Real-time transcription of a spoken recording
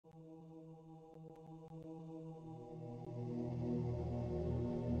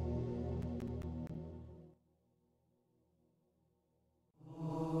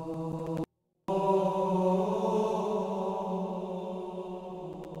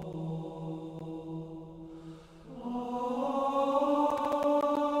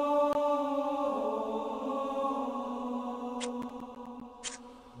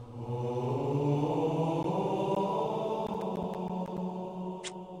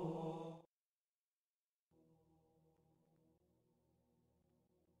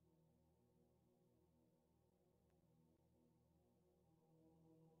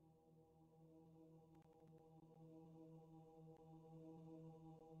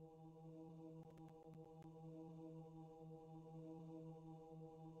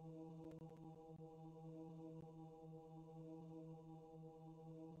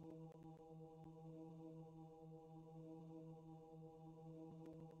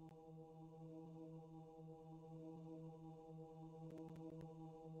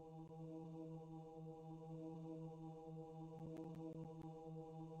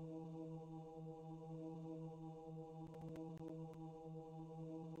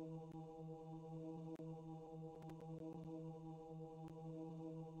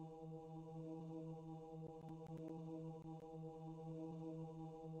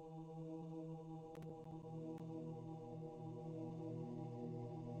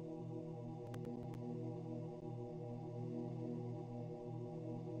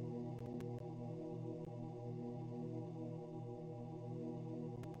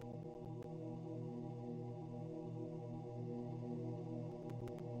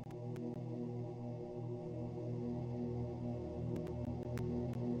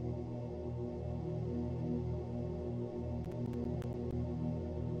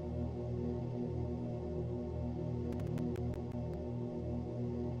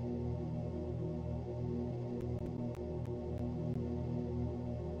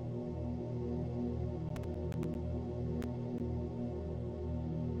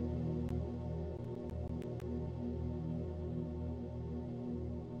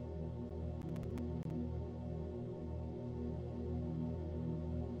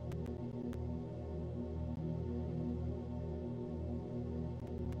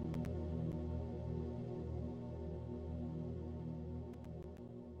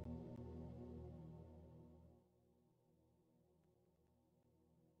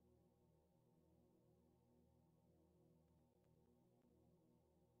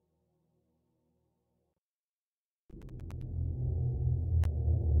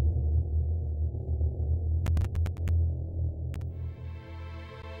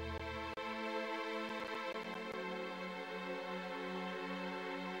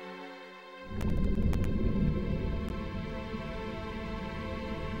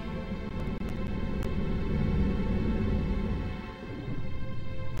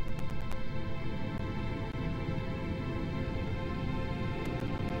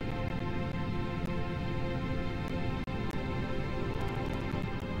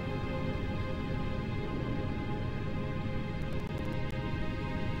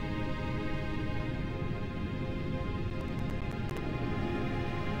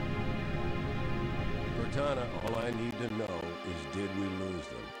I need to know is, did we lose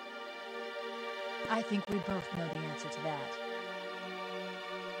them? I think we both know the answer to that.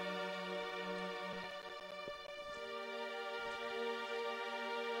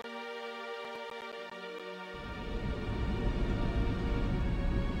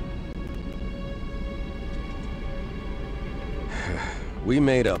 We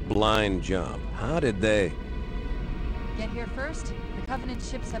made a blind jump. How did they? Get here first? The Covenant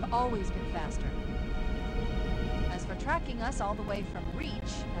ships have always been faster. As for tracking us all the way from Reach,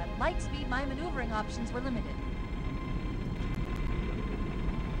 at light speed my maneuvering options were limited.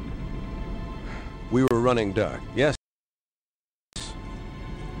 We were running dark, yes?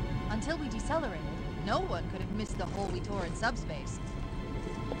 Until we decelerated, no one could have missed the hole we tore in subspace.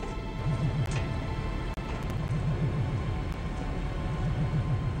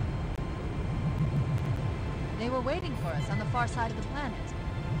 They were waiting for us on the far side of the planet.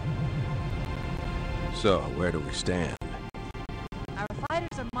 So, where do we stand? Our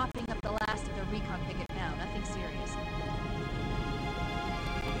fighters are mopping up the last of their recon picket now, nothing serious.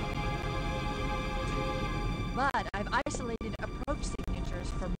 But I've isolated approach signatures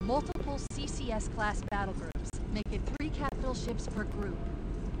for multiple CCS-class battle groups. Make it 3 capital ships per group.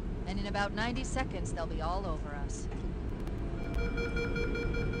 And in about 90 seconds, they'll be all over us.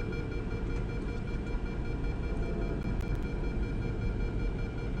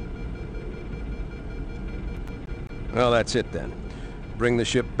 Well, that's it then. Bring the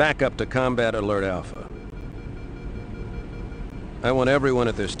ship back up to Combat Alert Alpha. I want everyone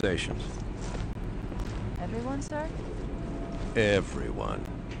at their stations. Everyone, sir? Everyone.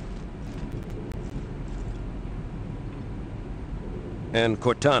 And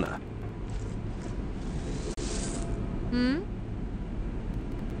Cortana. Hmm?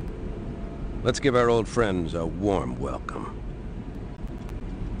 Let's give our old friends a warm welcome.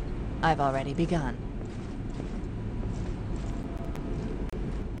 I've already begun.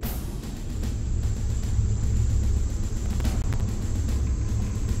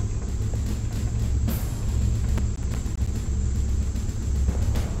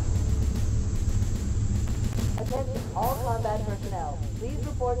 Attention all combat personnel. Please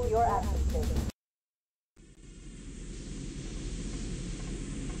report to your action station.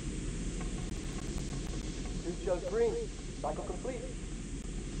 Suit shows green. Cycle complete.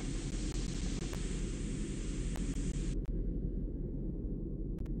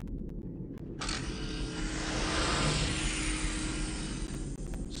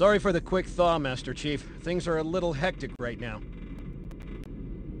 Sorry for the quick thaw, Master Chief. Things are a little hectic right now.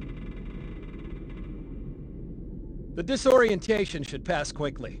 The disorientation should pass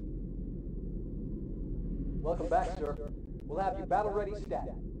quickly. Welcome back, sir. We'll have you battle ready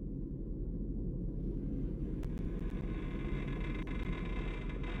stat.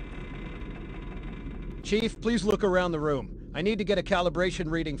 Chief, please look around the room. I need to get a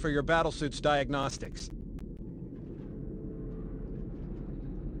calibration reading for your battlesuit's diagnostics.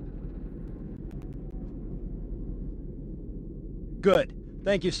 Good.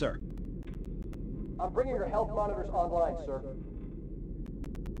 Thank you, sir. I'm bringing your health monitors online, sir.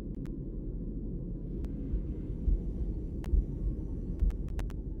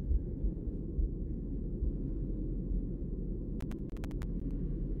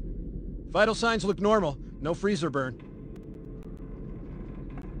 Vital signs look normal. No freezer burn.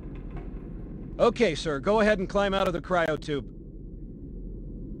 Okay, sir. Go ahead and climb out of the cryo tube.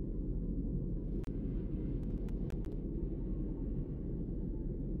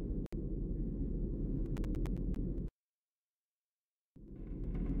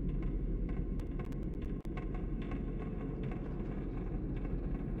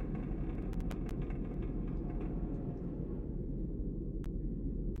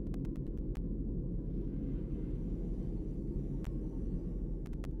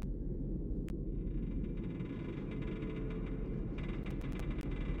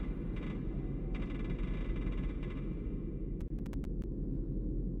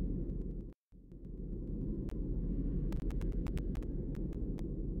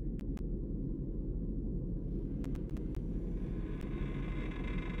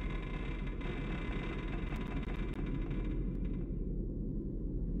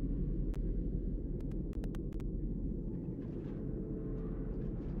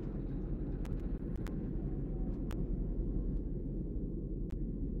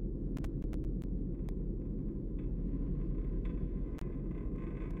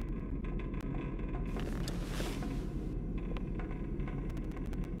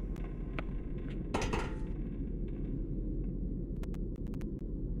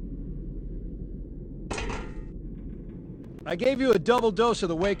 I gave you a double dose of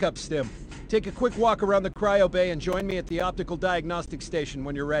the wake-up stim. Take a quick walk around the cryo bay and join me at the optical diagnostic station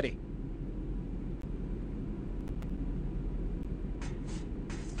when you're ready.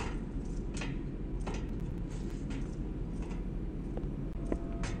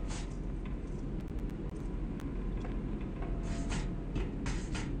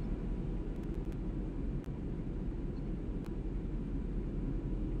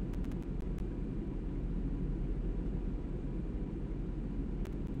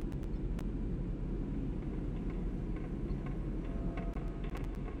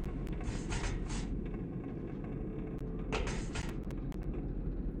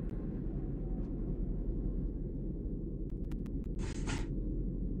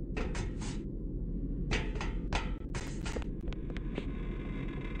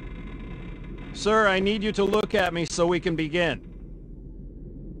 Sir, I need you to look at me so we can begin.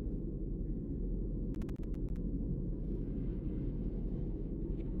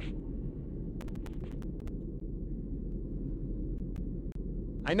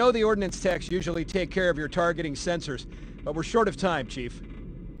 I know the ordnance techs usually take care of your targeting sensors, but we're short of time, Chief.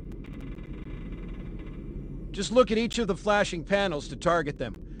 Just look at each of the flashing panels to target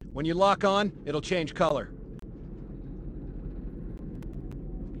them. When you lock on, it'll change color.